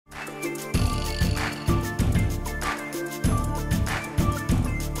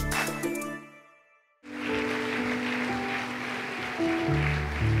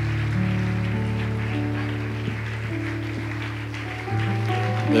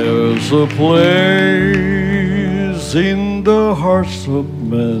There's a place in the hearts of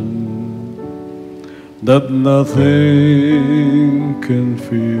men that nothing can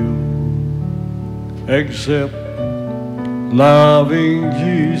fill except loving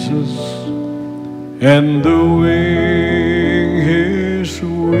Jesus and doing His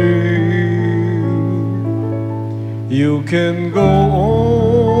will. You can go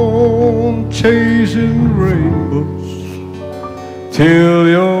on chasing rainbows till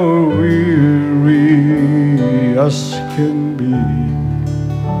you're weary as can be,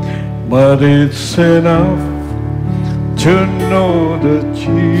 but it's enough to know that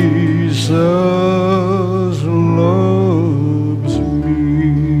Jesus loves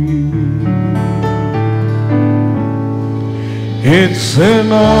me. It's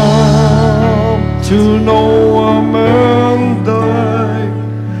enough to know a man died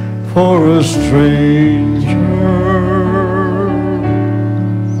for a stranger,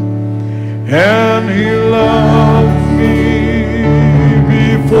 and He loved me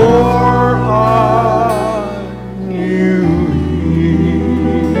before I knew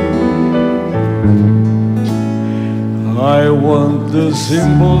Him. I want the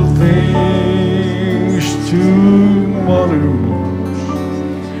simple things to matter most,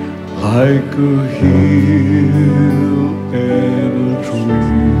 like a hill and a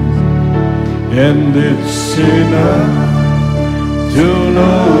tree, and it's enough to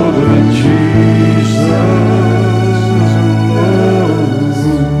know that Jesus loves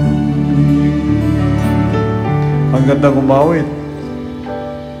me. Ang ganda kumawit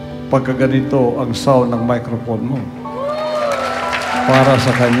pagka ganito ang sound ng microphone mo para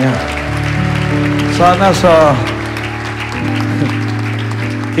sa Kanya. Sana sa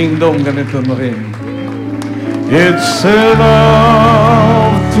kingdom ganito na rin. It's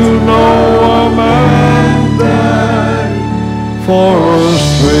enough to know a man died for a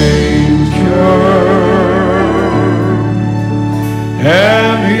stranger,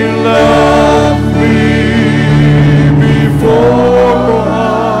 and He loved me before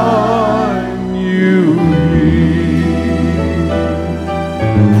I knew Him.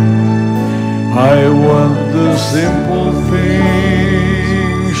 I want the simple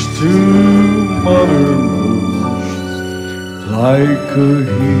things to matter most, like a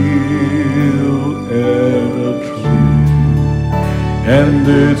hill and a tree, and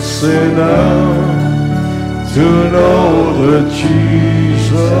it's enough to know that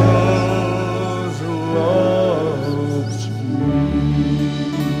Jesus loves me.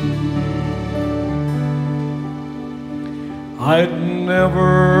 I'd never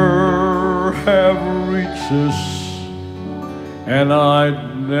have riches, and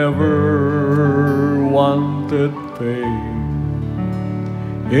I'd never wanted fame.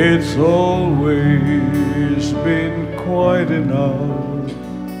 It's always been quite enough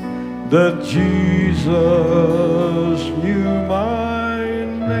that Jesus knew my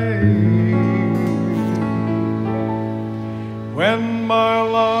name. When my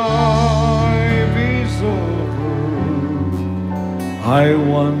life is over, I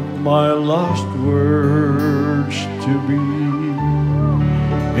want my last words to be,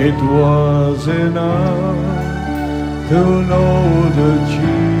 it was enough to know that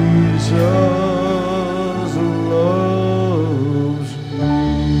Jesus loves me.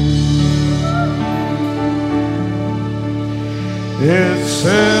 It's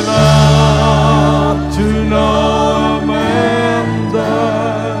enough to know a man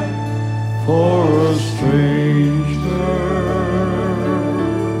died for a stranger,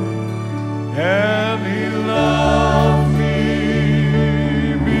 and He loved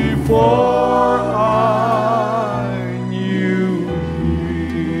me before I knew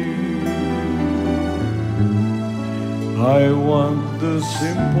Him. I want the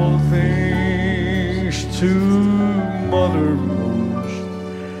simple things to matter most,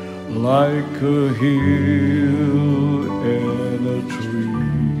 like a hill and a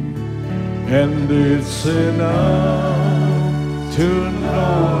tree, and it's enough to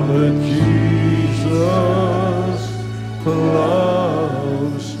know that Jesus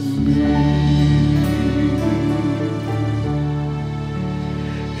loves me.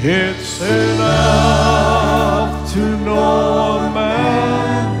 It's enough to know a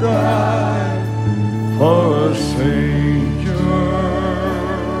man died for a stranger,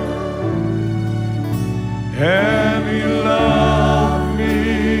 and He loved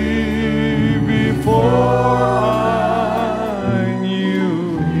me before I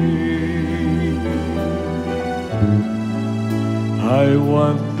knew Him. I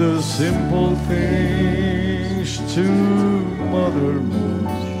want the simple things to matter most,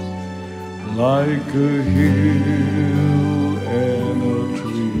 like a hill and a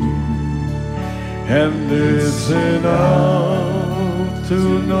tree, And it's enough to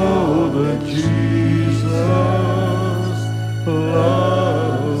know that Jesus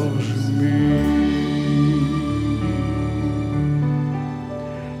loves me.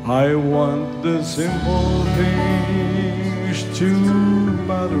 I want the simple things to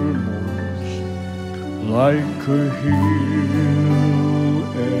matter most, like a hill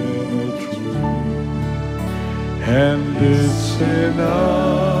and a tree. And it's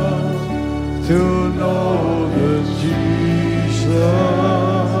enough to know that Jesus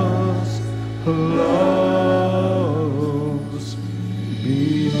loves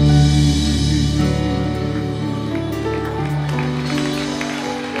me.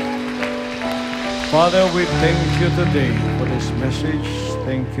 Father, we thank you today for this message.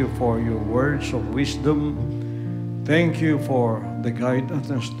 Thank you for your words of wisdom. Thank you for the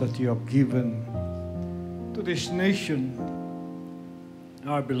guidance that you have given to this nation,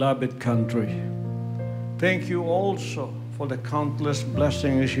 our beloved country. Thank you also for the countless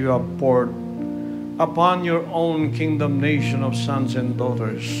blessings you have poured upon your own kingdom nation of sons and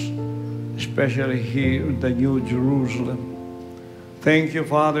daughters, especially here in the New Jerusalem. Thank you,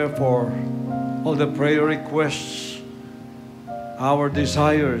 Father, for all the prayer requests, our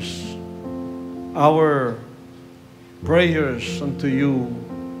desires, our prayers unto you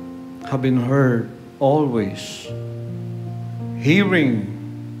have been heard always. Hearing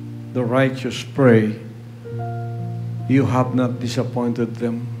the righteous pray, you have not disappointed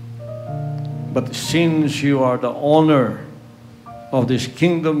them. But since you are the owner of this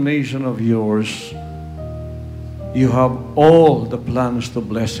kingdom nation of yours, you have all the plans to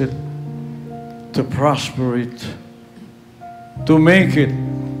bless it, to prosper it, to make it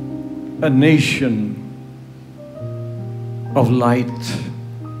a nation of light,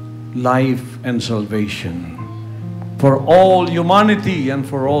 life, and salvation for all humanity and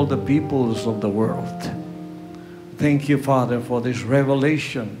for all the peoples of the world. Thank you, Father, for this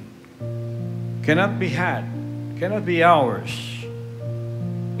revelation. Cannot be had, cannot be ours,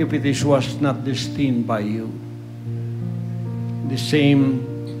 if it was not destined by you. The same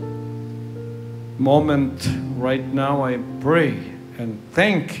moment right now, I pray and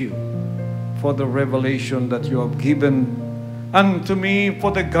thank you for the revelation that you have given unto me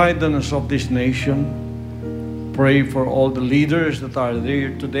for the guidance of this nation. Pray for all the leaders that are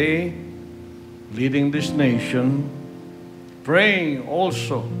there today, leading this nation. Praying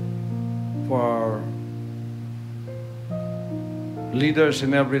also for our leaders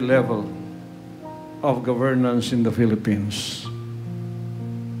in every level of governance in the Philippines.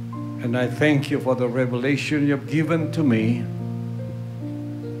 And I thank you for the revelation you have given to me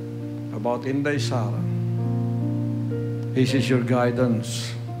about Inday Sara. This is your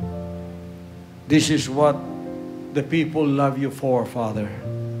guidance. This is what the people love you for, Father.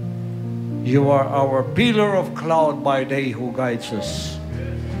 You are our pillar of cloud by day who guides us.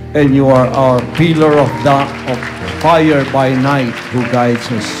 And you are our pillar of fire by night who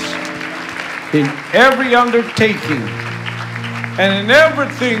guides us. In every undertaking and in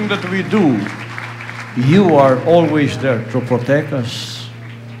everything that we do, you are always there to protect us.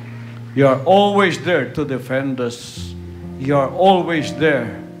 You are always there to defend us. You are always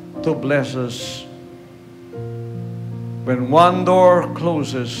there to bless us. When one door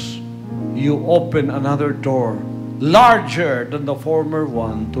closes, you open another door larger than the former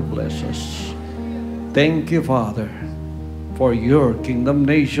one to bless us. Thank you, Father, for your kingdom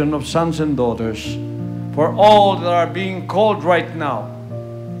nation of sons and daughters, for all that are being called right now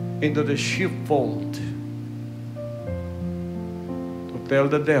into the sheepfold to tell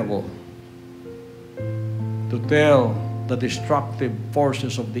the devil, to tell the destructive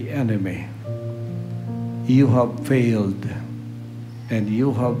forces of the enemy, you have failed, and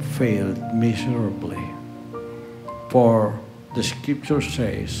you have failed miserably. For the scripture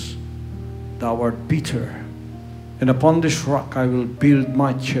says, thou art Peter, and upon this rock I will build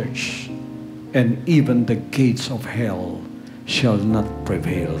my church, and even the gates of hell shall not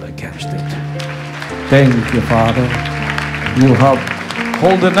prevail against it. Thank you, Father. You have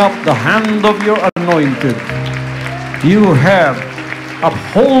holden up the hand of your anointed. You have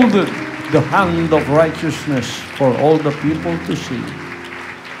upholded the hand of righteousness for all the people to see.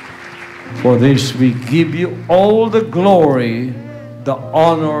 For this we give you all the glory, the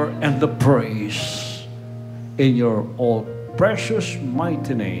honor, and the praise. In your all precious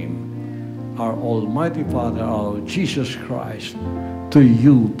mighty name, our Almighty Father, our Jesus Christ, to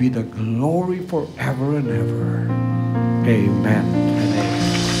you be the glory forever and ever. Amen and amen.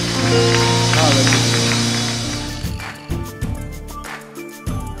 Hallelujah.